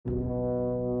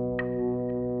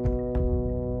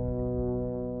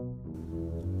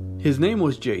His name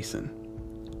was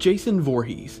Jason. Jason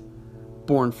Voorhees.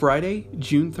 Born Friday,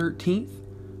 June 13th,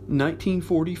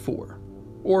 1944.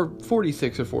 Or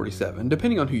 46 or 47,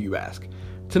 depending on who you ask.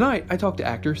 Tonight, I talked to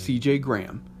actor C.J.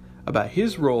 Graham about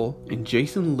his role in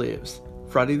Jason Lives,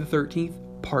 Friday the 13th,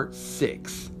 Part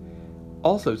 6.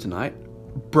 Also tonight,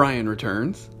 Brian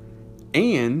returns,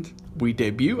 and we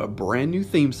debut a brand new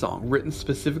theme song written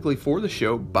specifically for the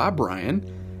show by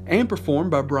Brian and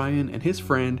performed by Brian and his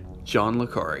friend John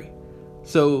Licari.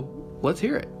 So, let's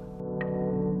hear it.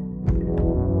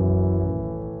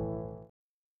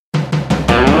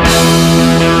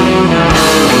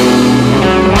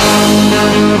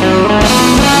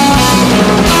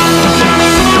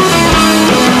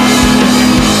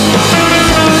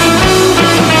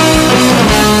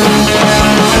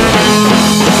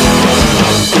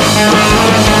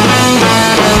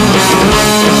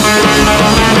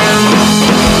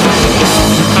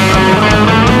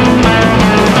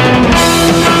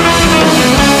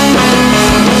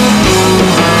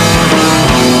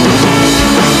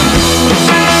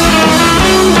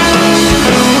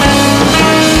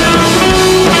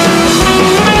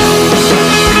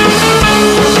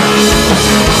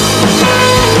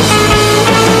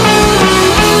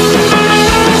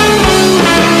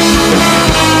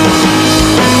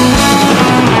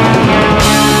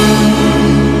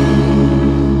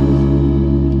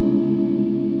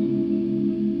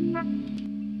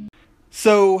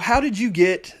 So, how did you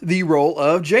get the role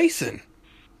of Jason?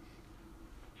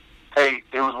 Hey,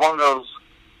 it was one of those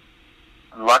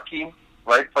lucky,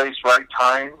 right place, right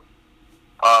time.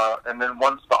 And then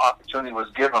once the opportunity was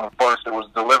given, of course, it was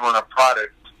delivering a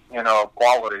product, of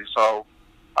quality. So,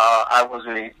 I was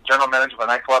a general manager of a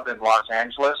nightclub in Los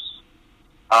Angeles.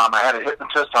 I had a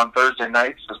hypnotist on Thursday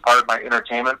nights as part of my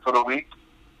entertainment for the week.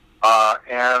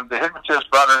 And the hypnotist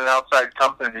brought in an outside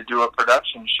company to do a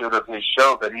production shoot of his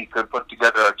show that he could put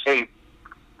together a tape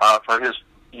for his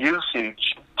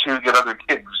usage to get other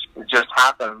gigs. It just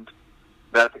happened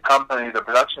that the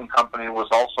production company, was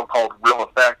also called Real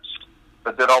Effects,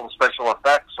 that did all the special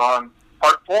effects on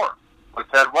Part 4 with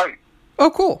Ted White.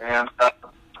 Oh, cool. And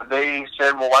they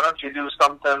said, well, why don't you do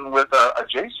something with a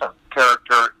Jason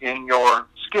character in your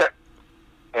skit?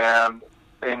 And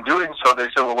in doing so, they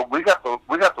said, well, we got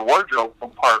the wardrobe from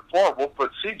Part 4. We'll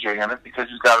put CJ in it because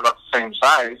he's got about the same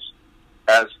size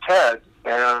as Ted.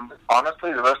 And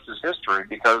honestly, the rest is history,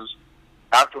 because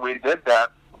after we did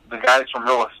that, the guys from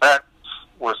Real Effects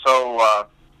were so,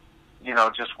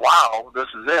 just, wow, this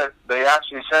is it. They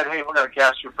actually said, hey, we're going to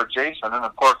cast you for Jason. And,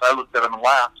 of course, I looked at them and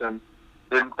laughed and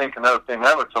didn't think another thing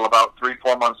of it until about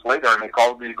 3-4 months later, and they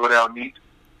called me to go down and meet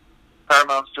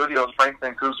Paramount Studios, Frank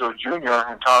Mancuso Jr.,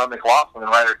 and Tom McLaughlin,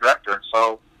 and writer-director.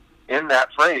 So, in that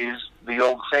phrase, the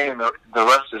old saying, the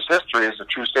rest is history, is a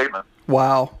true statement.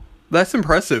 Wow. That's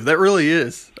impressive. That really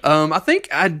is. I think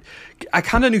I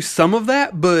kind of knew some of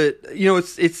that, but,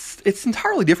 it's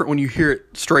entirely different when you hear it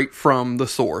straight from the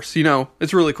source.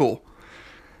 It's really cool.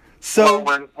 So,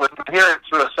 well, when you hear it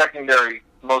through a secondary,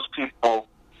 most people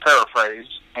paraphrase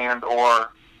and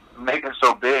or make it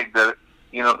so big that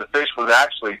the fish was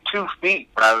actually 2 feet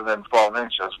rather than 12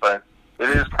 inches. But it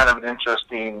is kind of an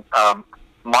interesting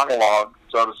monologue,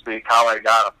 so to speak, how I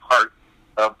got a part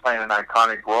of playing an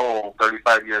iconic role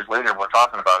 35 years later, and we're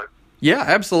talking about it. Yeah,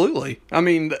 absolutely. I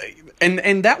mean,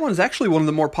 and that one's actually one of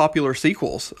the more popular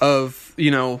sequels of,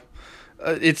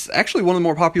 it's actually one of the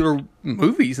more popular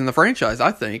movies in the franchise,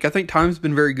 I think. I think Time's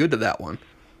been very good to that one.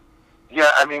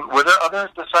 Yeah, I mean, were there others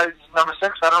besides number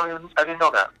 6? I didn't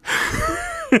know that.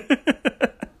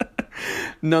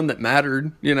 None that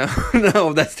mattered,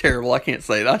 No, that's terrible. I can't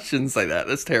say that. I shouldn't say that.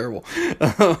 That's terrible.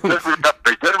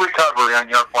 Good recovery on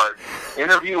your part.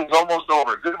 Interview was almost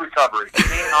over. Good recovery.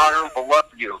 Dean Otter will love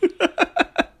you.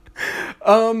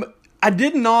 I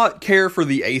did not care for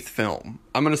the 8th film.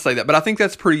 I'm going to say that, but I think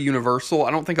that's pretty universal.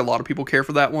 I don't think a lot of people care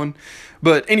for that one.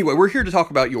 But anyway, we're here to talk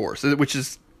about yours, which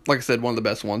is, like I said, one of the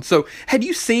best ones. So, had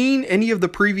you seen any of the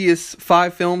previous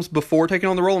 5 films before taking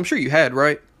on the role? I'm sure you had,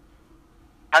 right?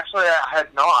 Actually, I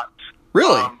had not.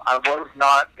 Really? I was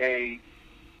not a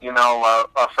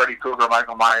Freddy Krueger,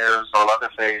 Michael Myers, or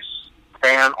Leatherface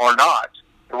fan or not.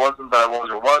 It wasn't that I was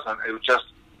or wasn't. It was just,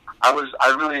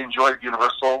 I really enjoyed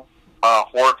Universal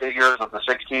horror figures of the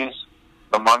 60s,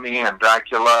 The Mummy and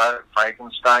Dracula,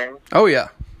 Frankenstein. Oh, yeah.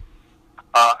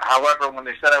 However, when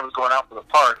they said I was going out for the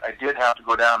part, I did have to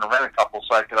go down and rent a couple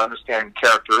so I could understand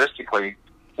characteristically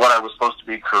what I was supposed to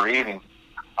be creating.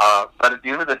 But at the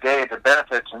end of the day, the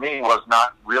benefit to me was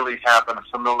not really having a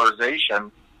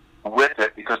familiarization with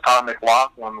it, because Tom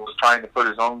McLaughlin was trying to put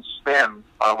his own spin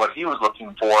on what he was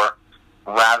looking for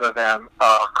rather than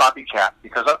a copycat.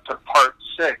 Because up to part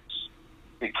 6,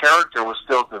 the character was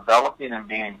still developing and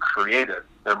being created.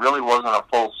 There really wasn't a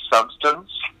full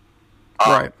substance.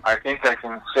 Right. I think I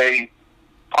can say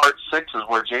part 6 is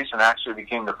where Jason actually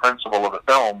became the principal of the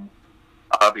film,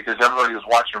 because everybody was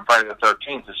watching Friday the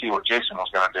 13th to see what Jason was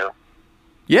going to do.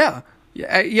 Yeah.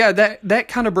 Yeah, that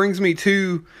kind of brings me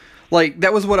to, like,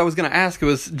 that was what I was going to ask. It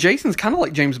was, Jason's kind of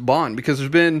like James Bond, because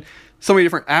there's been so many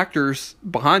different actors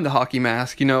behind the hockey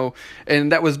mask, you know,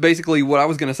 and that was basically what I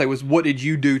was going to say was, what did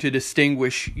you do to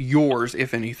distinguish yours,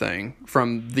 if anything,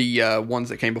 from the ones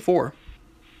that came before?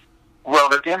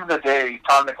 Well, at the end of the day,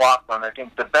 Tom McLaughlin, I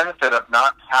think the benefit of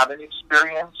not having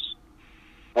experience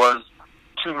was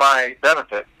to my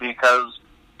benefit, because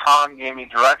Tom gave me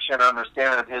direction and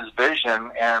understanding of his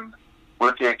vision, and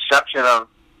with the exception of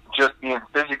just being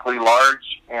physically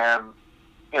large and,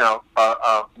 you know,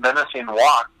 a menacing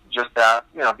walk, just that,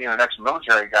 you know, being an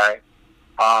ex-military guy,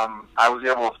 I was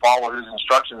able to follow his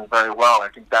instructions very well. I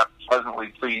think that pleasantly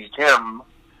pleased him,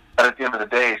 but at the end of the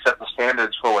day, set the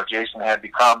standards for what Jason had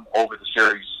become over the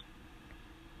series.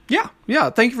 Yeah.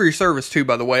 Thank you for your service, too,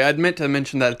 by the way. I'd meant to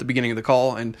mention that at the beginning of the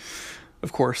call, and,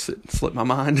 of course, it slipped my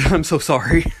mind. I'm so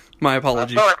sorry. My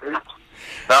apologies.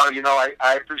 No, you know,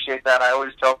 I appreciate that. I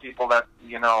always tell people that,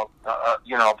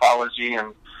 apology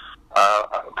and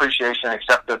appreciation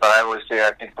accepted, but I always say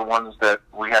I think the ones that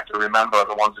we have to remember are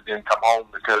the ones that didn't come home,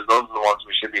 because those are the ones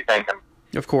we should be thanking.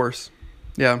 Of course.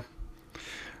 Yeah.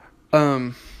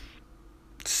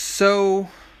 So,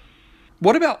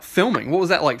 what about filming? What was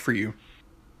that like for you?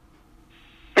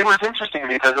 It was interesting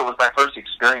because it was my first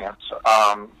experience.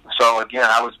 So again,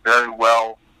 I was very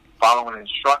well following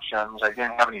instructions. I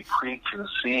didn't have any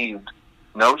preconceived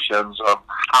notions of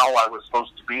how I was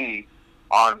supposed to be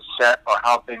on set or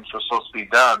how things were supposed to be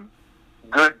done,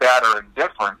 good, bad, or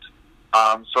indifferent.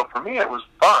 So for me, it was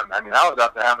fun. I mean, I was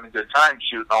out there having a good time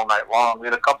shooting all night long. We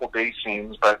had a couple day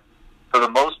scenes, but for the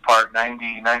most part,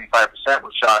 90-95%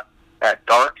 was shot at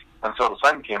dark until the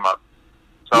sun came up.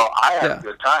 So I had a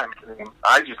good time. I mean,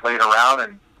 I just laid around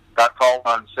and got called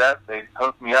on set. They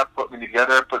hooked me up, put me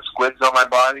together, put squids on my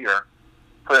body, or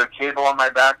put a cable on my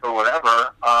back or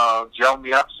whatever, gelled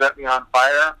me up, set me on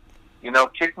fire, you know,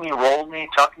 kicked me, rolled me,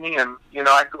 tucked me, and, you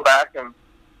know, I'd go back and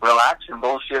relax and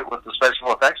bullshit with the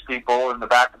special effects people in the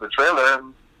back of the trailer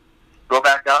and go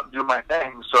back out and do my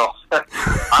thing. So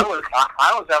I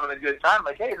was having a good time.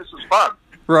 Like, hey, this is fun.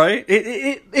 Right.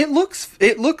 It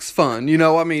looks fun. You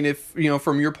know, I mean, if, you know,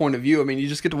 from your point of view, I mean, you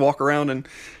just get to walk around and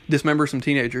dismember some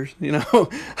teenagers, you know,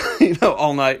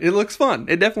 all night. It looks fun.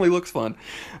 It definitely looks fun.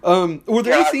 Were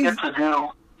there any scenes?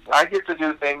 I get to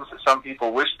do things that some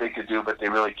people wish they could do, but they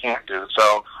really can't do.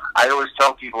 So I always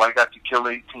tell people I got to kill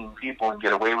 18 people and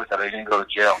get away with it. I didn't go to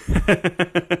jail.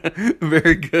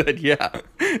 Very good. Yeah.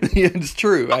 Yeah, it's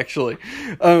true, actually.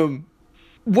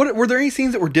 Were there any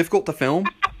scenes that were difficult to film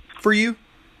for you?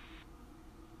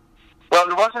 Well,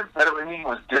 it wasn't that everything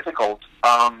was difficult.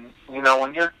 You know,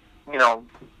 when you're, you know,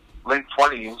 late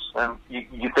 20s and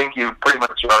you think you pretty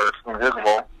much are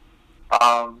invisible,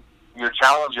 your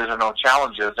challenges are no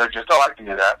challenges. They're just, I can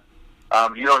do that.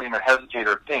 You don't even hesitate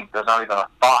or think. There's not even a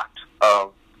thought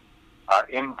of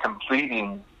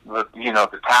incompleting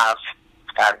the task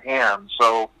at hand.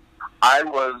 So I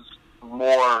was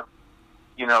more,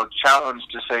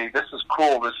 challenged to say, this is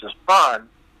cool, this is fun,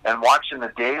 and watching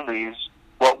the dailies,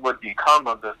 what would become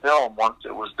of the film once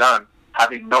it was done,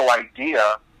 having no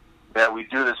idea that we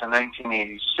do this in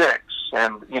 1986,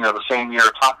 and, the same year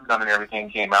Top Gun and everything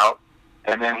came out,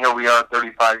 and then here we are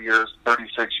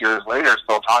 36 years later,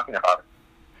 still talking about it.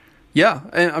 Yeah,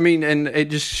 and I mean, and it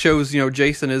just shows,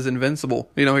 Jason is invincible.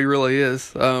 He really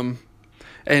is. And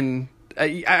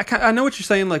I know what you're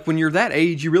saying. Like, when you're that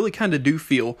age, you really kind of do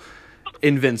feel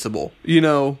invincible. You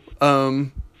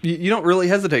don't really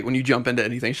hesitate when you jump into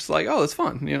anything. It's just like, oh, it's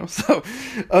fun. So,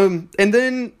 and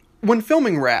then when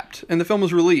filming wrapped and the film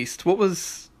was released, what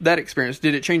was that experience?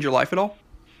 Did it change your life at all?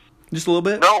 Just a little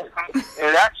bit? No,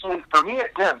 it actually, for me,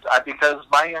 it didn't. Because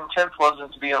my intent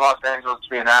wasn't to be in Los Angeles to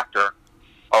be an actor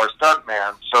or a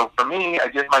stuntman. So for me, I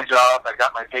did my job, I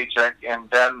got my paycheck, and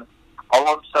then all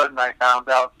of a sudden I found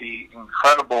out the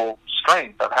incredible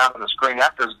strength of having a Screen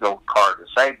Actors Guild card,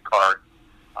 a SAG card,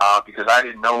 because I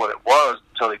didn't know what it was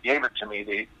until they gave it to me.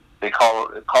 They call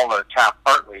it a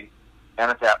Taft-Hartley. And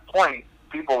at that point,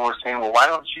 people were saying, well, why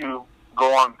don't you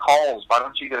go on calls? Why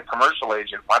don't you get a commercial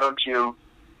agent? Why don't you...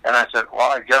 And I said,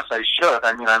 well, I guess I should.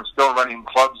 I mean, I'm still running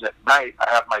clubs at night. I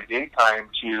have my daytime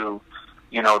to,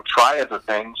 try other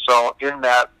things. So in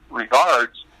that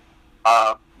regards,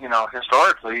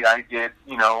 historically, I did,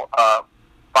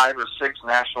 5 or 6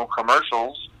 national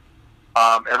commercials,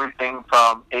 everything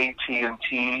from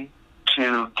AT&T to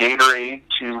to Gatorade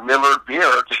to Miller Beer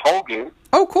to Colgate.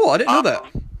 Oh, cool. I didn't know that.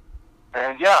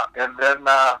 And then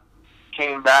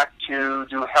came back to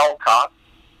do Hell Cop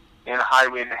in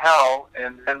Highway to Hell.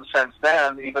 And then since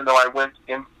then, even though I went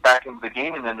back into the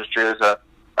gaming industry as a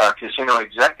casino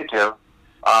executive,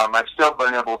 I've still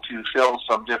been able to fill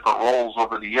some different roles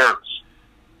over the years.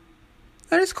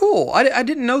 That is cool. I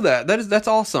didn't know that. That's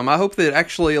awesome. I hope that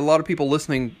actually a lot of people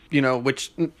listening,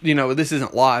 which, this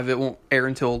isn't live. It won't air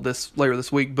until later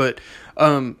this week. But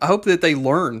I hope that they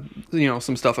learn,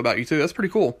 some stuff about you too. That's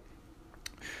pretty cool.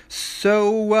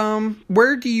 So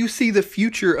where do you see the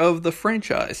future of the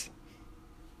franchise?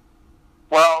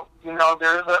 Well, we're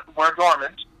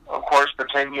dormant, of course, for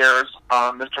 10 years.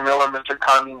 Mr. Miller and Mr.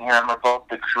 Cunningham are both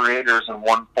the creators in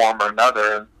one form or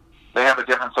another. And they have a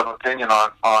difference of opinion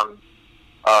on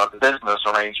the business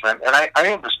arrangement. And I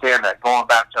understand that. Going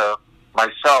back to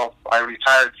myself, I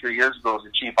retired 3 years ago as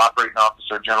the Chief Operating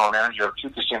Officer, General Manager of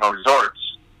 2 casino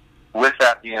resorts. With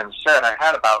that being said, I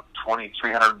had about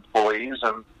 2,300 employees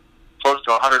and close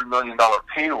to $100 million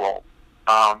payroll.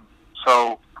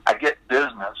 So I get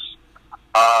business.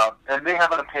 And they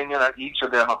have an opinion on each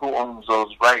of them of who owns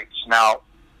those rights. Now,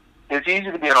 it's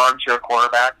easy to be an armchair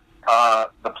quarterback.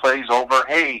 The play's over.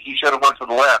 Hey, he should have went to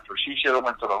the left, or she should have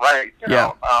went to the right. You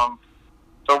know.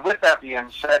 So with that being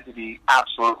said, to be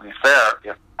absolutely fair,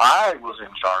 if I was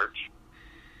in charge,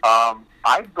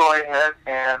 I'd go ahead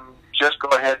and just go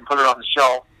ahead and put it on the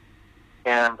shelf,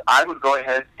 and I would go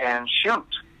ahead and shoot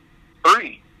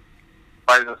 3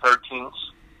 Friday the 13th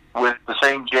with the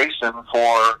same Jason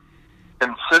for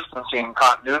consistency and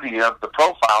continuity of the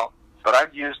profile. But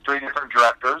I'd use 3 different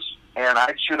directors, and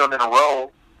I'd shoot them in a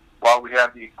row while we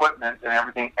had the equipment and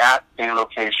everything at a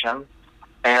location.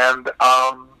 And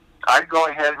I'd go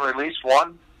ahead and release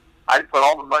one. I'd put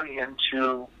all the money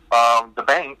into the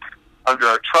bank under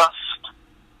a trust.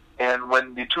 And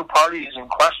when the 2 parties in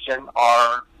question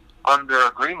are under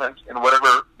agreement and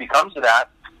whatever becomes of that,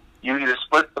 you either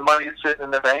split the money that's sitting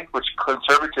in the bank, which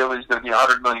conservatively is going to be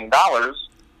 $100 million,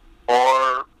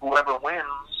 or whoever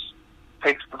wins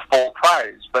takes the full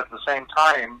prize. But at the same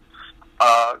time,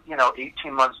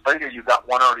 18 months later, you've got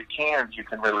one already canned you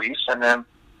can release, and then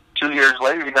 2 years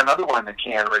later, you've got another one in the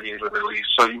can ready to release.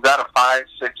 So you've got a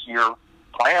 5-6 year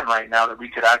plan right now that we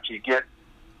could actually get,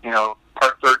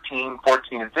 part 13,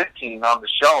 14, and 15 on the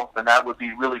shelf, and that would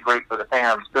be really great for the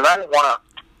fans. Because I don't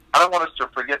want us to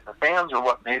forget the fans are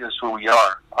what made us who we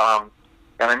are.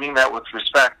 And I mean that with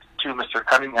respect to Mr.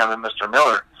 Cunningham and Mr.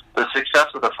 Miller. The success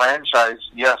of the franchise,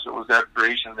 yes, it was their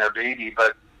creation, their baby,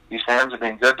 but these fans have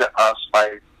been good to us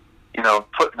by,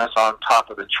 putting us on top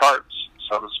of the charts,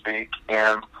 so to speak.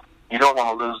 And you don't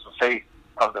want to lose the faith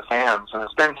of the fans. And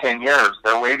it's been 10 years.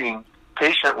 They're waiting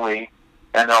patiently,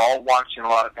 and they're all watching a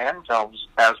lot of fan films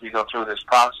as we go through this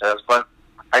process. But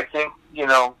I think,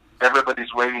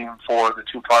 everybody's waiting for the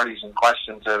 2 parties in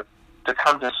question to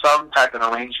come to some type of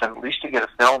arrangement, at least to get a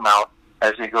film out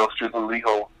as they go through the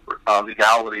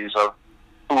legalities of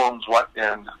who owns what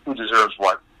and who deserves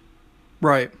what.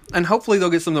 Right. And hopefully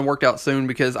they'll get something worked out soon,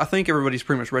 because I think everybody's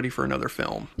pretty much ready for another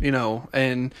film,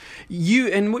 and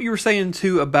what you were saying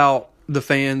too about the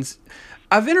fans.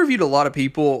 I've interviewed a lot of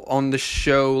people on the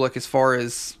show, like as far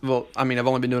as, I've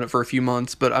only been doing it for a few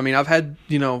months, but I've had,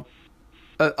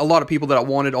 a lot of people that I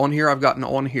wanted on here, I've gotten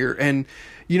on here. And,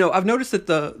 I've noticed that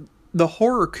the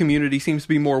horror community seems to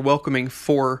be more welcoming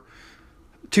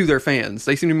to their fans.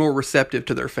 They seem to be more receptive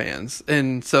to their fans.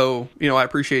 And so, I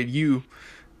appreciate you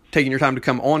taking your time to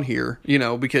come on here,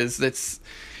 because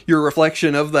you're a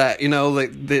reflection of that,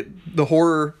 that the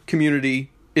horror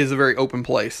community is a very open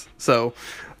place. So,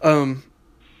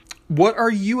 what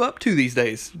are you up to these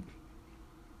days?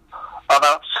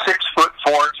 About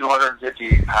 6'4",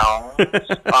 258 pounds.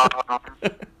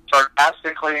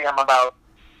 Sarcastically, I'm about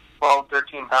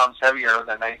 13 pounds heavier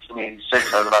than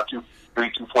 1986. I was about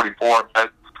 244.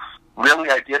 But really,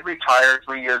 I did retire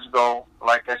 3 years ago.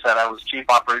 Like I said, I was Chief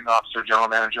Operating Officer, General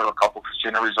Manager of a couple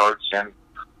casino resorts in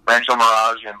Rancho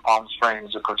Mirage and Palm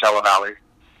Springs and Coachella Valley.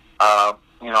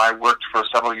 I worked for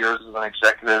several years as an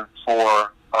executive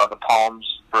for the Palms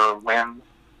for Wynn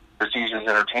Prestigious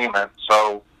Entertainment.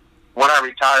 So when I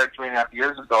retired 3.5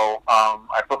 years ago,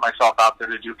 I put myself out there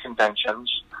to do conventions,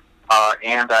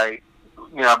 and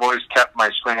I've always kept my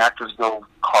Screen Actors Guild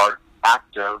card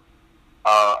active.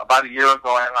 About a year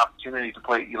ago, I had an opportunity to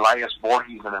play Elias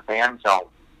Voorhees in a fan film.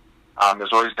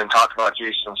 There's always been talk about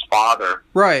Jason's father.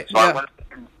 Right. So I went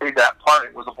and played that part.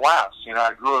 It was a blast.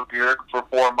 I grew a beard for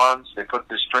 4 months. They put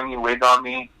this stringy wig on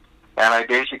me, and I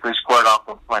basically squared off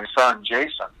with my son,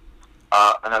 Jason,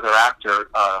 another actor.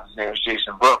 His name is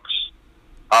Jason Brooks.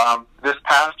 This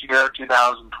past year,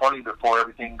 2020, before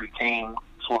everything became,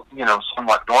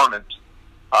 somewhat dormant,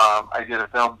 I did a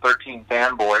film, 13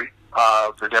 Fanboy,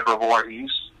 for Deborah Voorhees,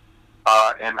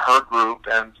 and her group,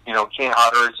 and, Kane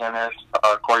Hodder is in it,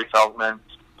 Corey Feldman,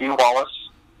 Dee Wallace,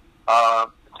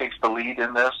 takes the lead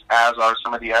in this, as are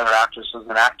some of the other actresses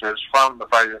and actors from the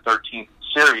Friday the 13th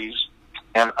series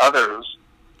and others,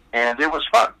 and it was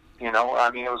fun, it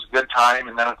was a good time,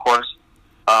 and then, of course,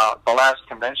 the last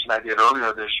convention I did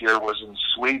earlier this year was in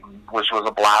Sweden, which was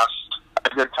a blast, a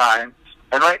good time.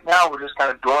 And right now we're just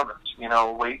kind of dormant,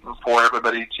 waiting for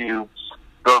everybody to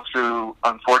go through,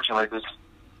 unfortunately,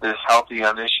 this healthy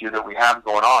issue that we have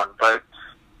going on. But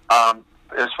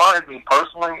as far as me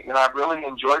personally, I've really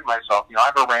enjoyed myself.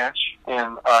 I have a ranch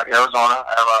in Arizona.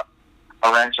 I have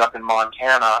a ranch up in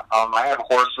Montana. I have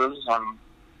horses and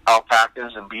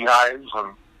alpacas and beehives,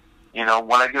 and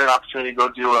when I get an opportunity to go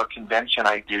do a convention,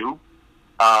 I do.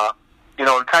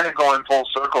 And kind of going full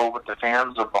circle with the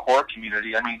fans of the horror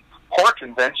community. I mean, horror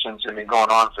conventions have been going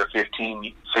on for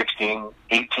 15, 16,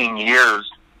 18 years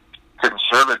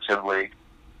conservatively,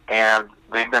 and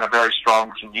they've been a very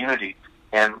strong community.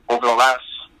 And over the last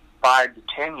 5 to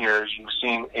 10 years, you've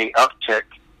seen a uptick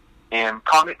in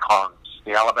Comic Cons,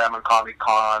 the Alabama Comic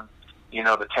Con,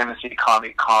 the Tennessee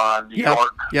Comic Con, New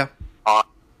York,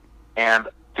 and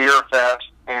Fear Fest,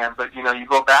 but you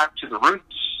go back to the roots.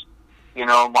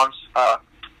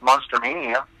 Monster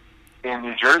Mania in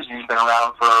New Jersey has been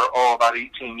around for about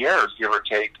 18 years, give or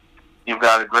take. You've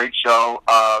got a great show,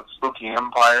 Spooky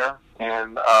Empire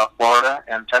in Florida,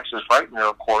 and Texas Frightmare,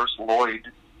 of course,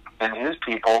 Lloyd and his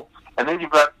people. And then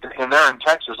you've got, and they're in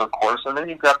Texas, of course, and then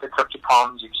you've got the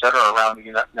Crypticons, et cetera, around the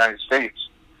United States.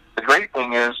 The great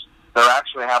thing is they're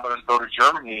actually having us go to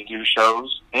Germany to do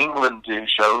shows, England to do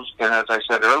shows, and as I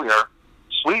said earlier,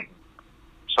 Sweden.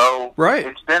 So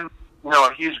It's been,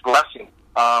 a huge blessing.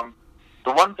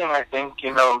 The one thing I think,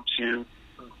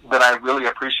 that I really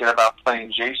appreciate about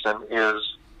playing Jason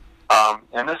is,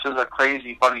 and this is a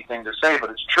crazy, funny thing to say, but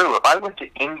it's true. If I went to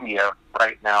India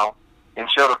right now and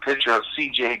showed a picture of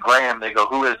C.J. Graham, they go,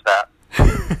 "Who is that?"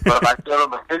 But if I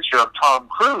showed them a picture of Tom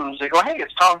Cruise, they go, "Hey,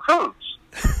 it's Tom Cruise."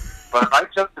 But if I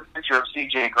took the picture of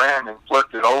C.J. Graham and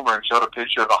flipped it over and showed a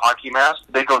picture of the hockey mask,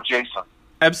 they go, "Jason."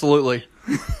 Absolutely.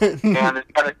 And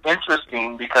it's kind of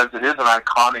interesting because it is an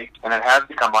iconic, and it has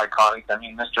become iconic. I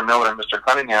mean, Mr. Miller and Mr.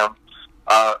 Cunningham,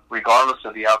 regardless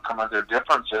of the outcome of their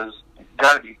differences,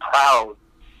 got to be proud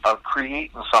of creating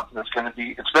something that's going to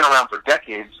be, it's been around for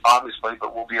decades, obviously,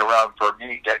 but will be around for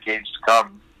many decades to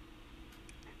come.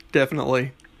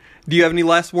 Definitely. Do you have any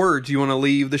last words you want to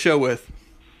leave the show with?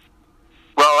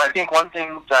 Well, I think one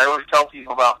thing that I always tell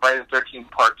people about Friday the 13th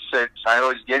Part 6, I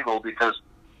always giggle because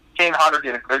Kane Hodder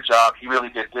did a good job. He really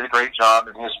did a great job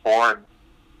in his 4, and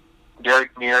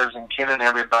Derek Mears and Ken and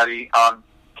everybody.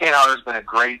 Kane Hodder's been a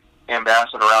great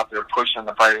ambassador out there pushing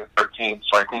the Friday the 13th,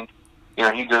 so I think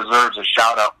he deserves a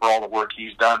shout-out for all the work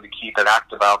he's done to keep it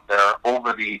active out there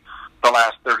over the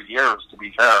last 30 years, to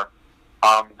be fair.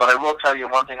 But I will tell you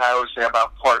one thing I always say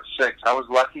about Part 6. I was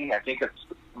lucky. I think it's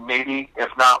maybe, if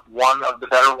not one of the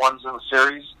better ones in the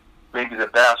series, maybe the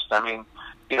best. I mean,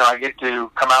 I get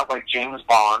to come out like James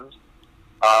Bond.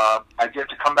 I get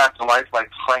to come back to life like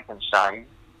Frankenstein.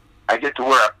 I get to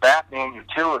wear a Batman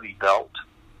utility belt.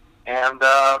 And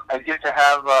I get to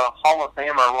have a Hall of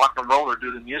Famer rock and roller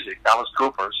do the music, Alice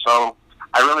Cooper. So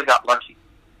I really got lucky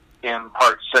in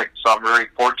Part 6. So I'm very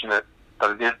fortunate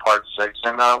that I did Part 6.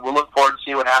 And we'll look forward to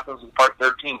see what happens in Part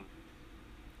 13.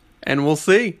 And we'll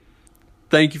see.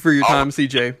 Thank you for your time,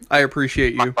 CJ. I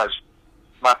appreciate you. My pleasure.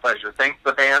 My pleasure. Thanks to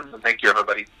the fans, and thank you,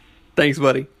 everybody. Thanks,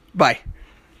 buddy. Bye.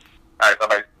 All right,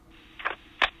 bye-bye.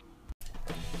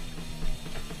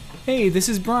 Hey, this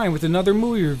is Brian with another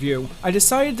movie review. I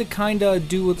decided to kinda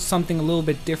do something a little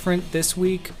bit different this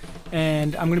week,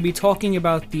 and I'm going to be talking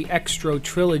about the Xtro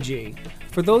Trilogy.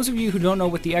 For those of you who don't know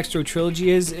what the Xtro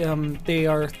Trilogy is, they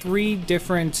are 3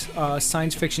 different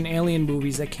science fiction alien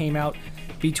movies that came out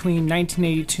between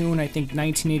 1982 and I think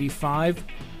 1985.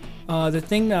 The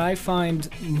thing that I find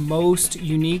most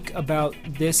unique about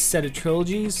this set of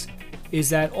trilogies is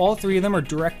that all 3 of them are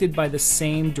directed by the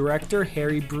same director,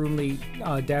 Harry Brumley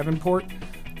Davenport,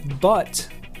 but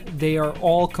they are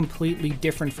all completely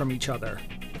different from each other.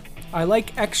 I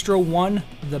like Xtro 1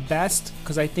 the best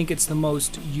because I think it's the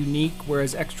most unique,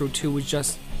 whereas Xtro 2 was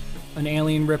just an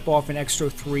Alien ripoff and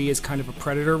Xtro 3 is kind of a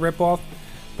Predator ripoff.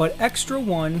 But Xtro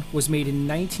 1 was made in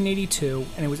 1982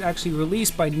 and it was actually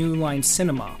released by New Line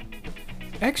Cinema.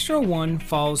 Xtro 1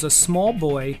 follows a small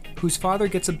boy whose father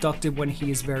gets abducted when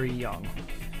he is very young.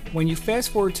 When you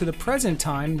fast forward to the present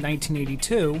time,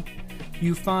 1982,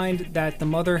 you find that the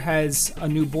mother has a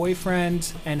new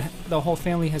boyfriend, and the whole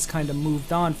family has kind of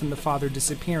moved on from the father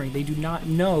disappearing. They do not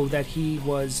know that he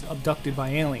was abducted by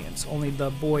aliens. Only the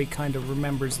boy kind of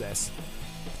remembers this.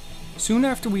 Soon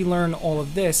after we learn all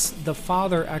of this, the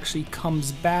father actually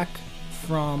comes back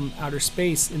from outer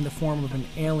space in the form of an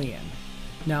alien.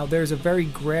 Now, there's a very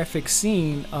graphic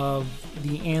scene of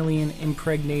the alien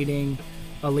impregnating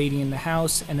a lady in the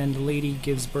house, and then the lady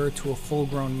gives birth to a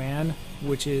full-grown man,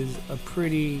 which is a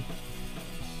pretty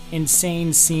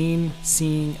insane scene,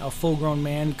 seeing a full-grown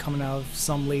man coming out of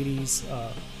some lady's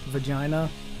vagina.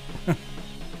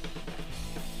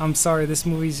 I'm sorry, this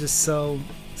movie's just so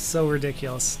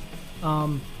ridiculous.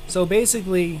 So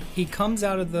basically, he comes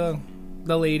out of the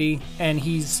lady, and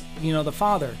he's, the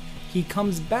father. He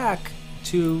comes back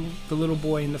to the little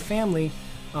boy and the family.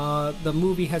 The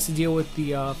movie has to deal with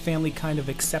the family kind of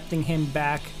accepting him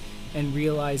back and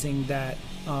realizing that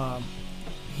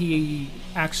he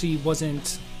actually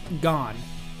wasn't gone.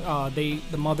 The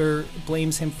mother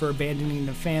blames him for abandoning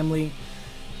the family,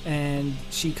 and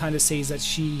she kind of says that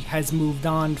she has moved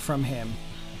on from him.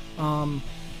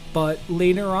 But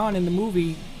later on in the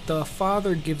movie, the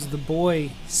father gives the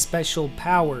boy special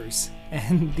powers,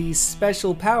 and these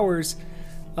special powers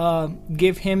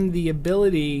give him the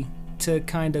ability to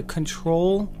kind of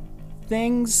control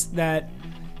things that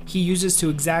he uses to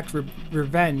exact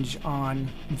revenge on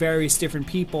various different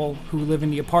people who live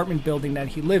in the apartment building that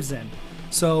he lives in.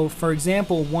 So, for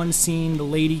example, one scene, the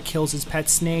lady kills his pet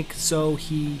snake, so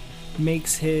he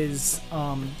makes his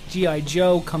G.I.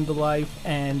 Joe come to life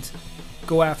and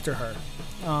go after her.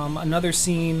 Another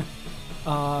scene,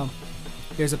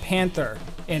 there's a panther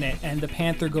in it, and the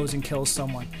panther goes and kills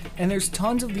someone. And there's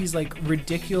tons of these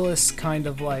ridiculous kind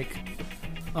of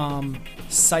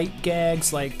sight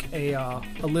gags, like a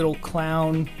little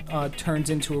clown turns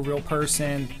into a real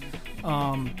person.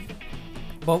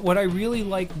 But what I really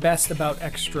like best about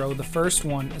Xtro, the first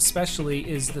one especially,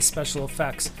 is the special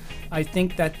effects. I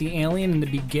think that the alien in the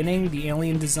beginning, the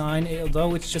alien design,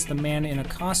 although it's just a man in a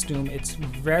costume, it's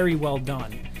very well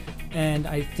done. And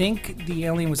I think the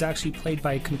alien was actually played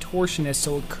by a contortionist,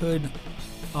 so it could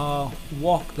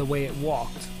walk the way it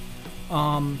walked.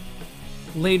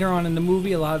 Later on in the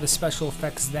movie, a lot of the special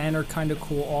effects then are kind of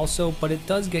cool also, but it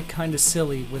does get kind of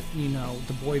silly with,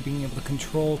 the boy being able to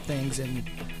control things and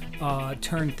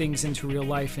turn things into real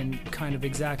life and kind of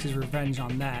exact his revenge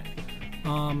on that.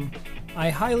 I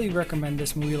highly recommend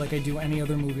this movie like I do any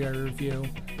other movie I review.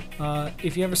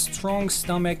 If you have a strong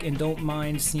stomach and don't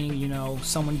mind seeing,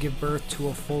 someone give birth to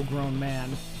a full-grown man,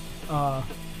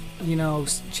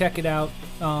 check it out.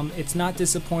 It's not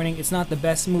disappointing. It's not the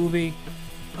best movie,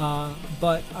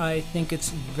 but I think it's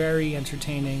very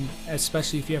entertaining,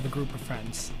 especially if you have a group of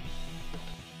friends.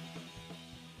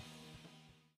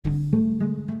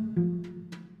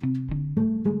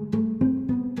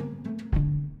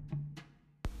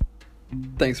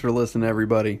 Thanks for listening,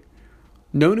 everybody.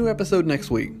 No new episode next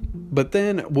week, but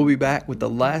then we'll be back with the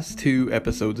last 2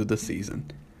 episodes of the season.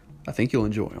 I think you'll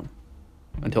enjoy them.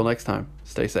 Until next time,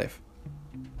 stay safe.